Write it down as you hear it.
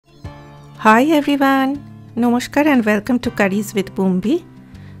Hi everyone, Namaskar and welcome to Curries with Bumbi.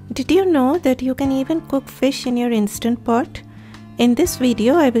 Did you know that you can even cook fish in your instant pot? In this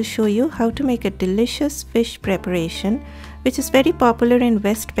video, I will show you how to make a delicious fish preparation which is very popular in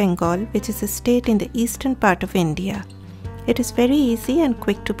West Bengal, which is a state in the eastern part of India. It is very easy and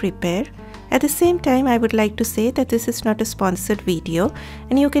quick to prepare. At the same time, I would like to say that this is not a sponsored video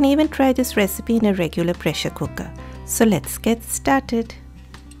and you can even try this recipe in a regular pressure cooker. So let's get started.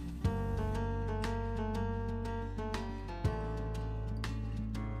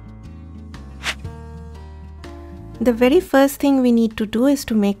 The very first thing we need to do is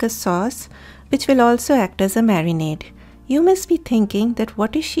to make a sauce which will also act as a marinade. You must be thinking that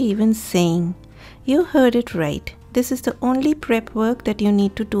what is she even saying? You heard it right. This is the only prep work that you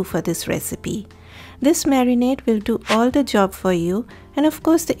need to do for this recipe. This marinade will do all the job for you, and of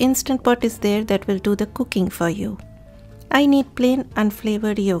course the instant pot is there that will do the cooking for you. I need plain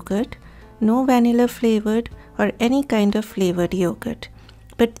unflavored yogurt, no vanilla flavored or any kind of flavored yogurt,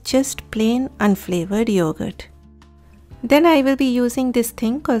 but just plain unflavored yogurt. Then I will be using this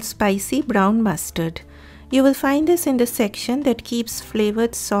thing called spicy brown mustard. You will find this in the section that keeps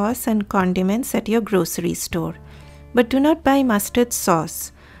flavored sauce and condiments at your grocery store. But do not buy mustard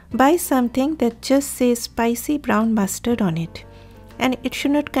sauce. Buy something that just says spicy brown mustard on it. And it should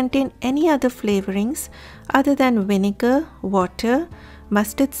not contain any other flavorings other than vinegar, water,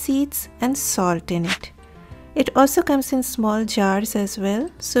 mustard seeds and salt in it. It also comes in small jars as well,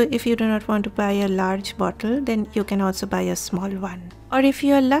 so if you do not want to buy a large bottle, then you can also buy a small one. Or if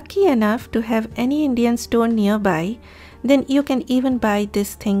you are lucky enough to have any Indian store nearby, then you can even buy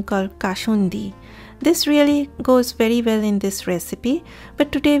this thing called Kasundi. This really goes very well in this recipe,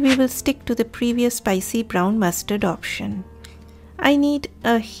 but today we will stick to the previous spicy brown mustard option. I need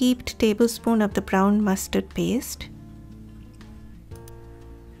a heaped tablespoon of the brown mustard paste.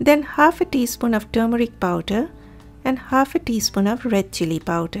 Then half a teaspoon of turmeric powder and half a teaspoon of red chili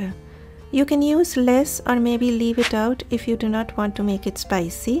powder. You can use less or maybe leave it out if you do not want to make it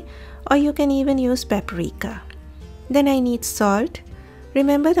spicy, or you can even use paprika. Then I need salt.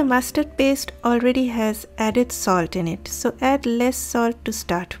 Remember, the mustard paste already has added salt in it, so add less salt to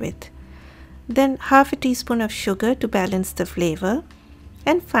start with. Then half a teaspoon of sugar to balance the flavor,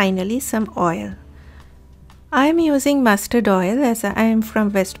 and finally some oil. I am using mustard oil as I am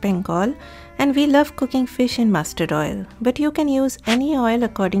from West Bengal and we love cooking fish in mustard oil, but you can use any oil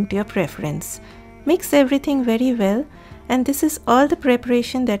according to your preference. Mix everything very well, and this is all the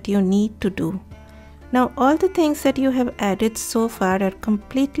preparation that you need to do. Now all the things that you have added so far are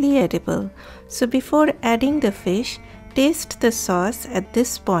completely edible, so before adding the fish, taste the sauce at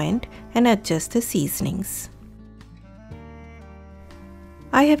this point and adjust the seasonings.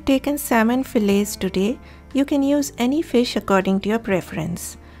 I have taken salmon fillets today. You can use any fish according to your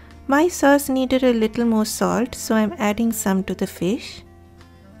preference. My sauce needed a little more salt, so I am adding some to the fish.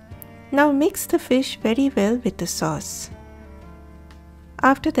 Now mix the fish very well with the sauce.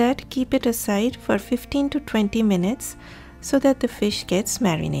 After that, keep it aside for 15 to 20 minutes so that the fish gets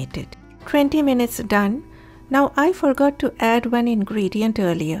marinated. 20 minutes done. Now I forgot to add one ingredient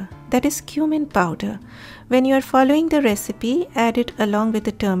earlier, that is cumin powder. When you are following the recipe, add it along with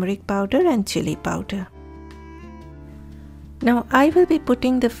the turmeric powder and chili powder. Now I will be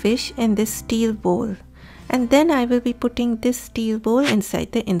putting the fish in this steel bowl, and then I will be putting this steel bowl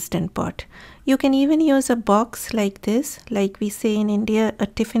inside the instant pot. You can even use a box like this, like we say in India, a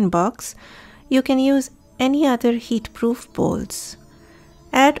tiffin box. You can use any other heat-proof bowls.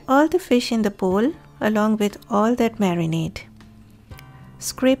 Add all the fish in the bowl along with all that marinade.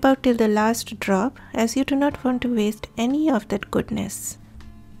 Scrape out till the last drop, as you do not want to waste any of that goodness.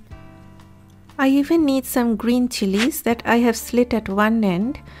 I even need some green chilies that I have slit at one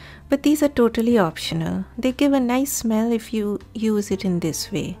end, but these are totally optional. They give a nice smell if you use it in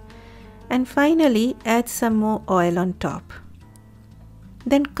this way. And finally, add some more oil on top.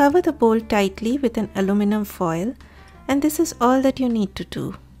 Then cover the bowl tightly with an aluminum foil, and this is all that you need to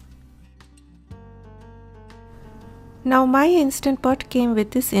do. Now my instant pot came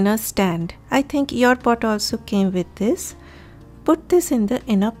with this inner stand. I think your pot also came with this. Put this in the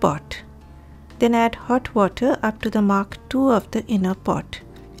inner pot. Then add hot water up to the Mach 2 of the inner pot.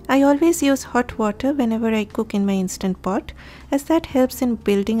 I always use hot water whenever I cook in my instant pot, as that helps in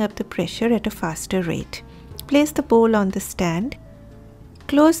building up the pressure at a faster rate. Place the bowl on the stand.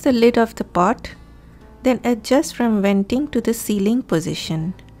 Close the lid of the pot. Then adjust from venting to the sealing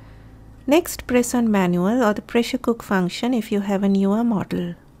position. Next, press on manual or the pressure cook function if you have a newer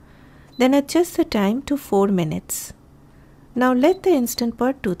model. Then adjust the time to 4 minutes. Now let the instant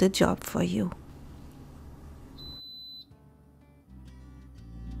pot do the job for you.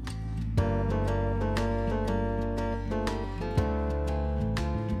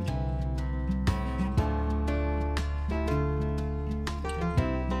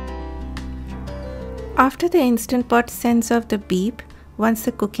 After the Instant Pot sends off the beep, once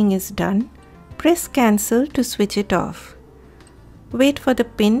the cooking is done, press cancel to switch it off. Wait for the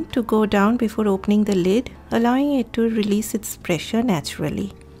pin to go down before opening the lid, allowing it to release its pressure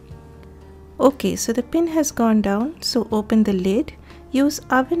naturally. Okay, so the pin has gone down, so open the lid, use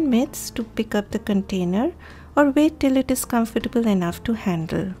oven mitts to pick up the container or wait till it is comfortable enough to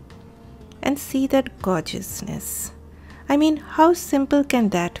handle. And see that gorgeousness. I mean, how simple can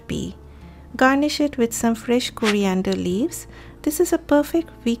that be? Garnish it with some fresh coriander leaves. This is a perfect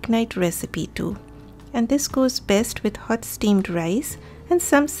weeknight recipe too. And this goes best with hot steamed rice and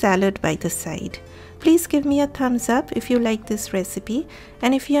some salad by the side. Please give me a thumbs up if you like this recipe,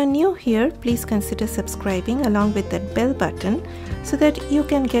 and if you are new here, please consider subscribing along with that bell button so that you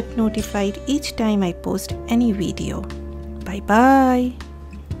can get notified each time I post any video. Bye bye.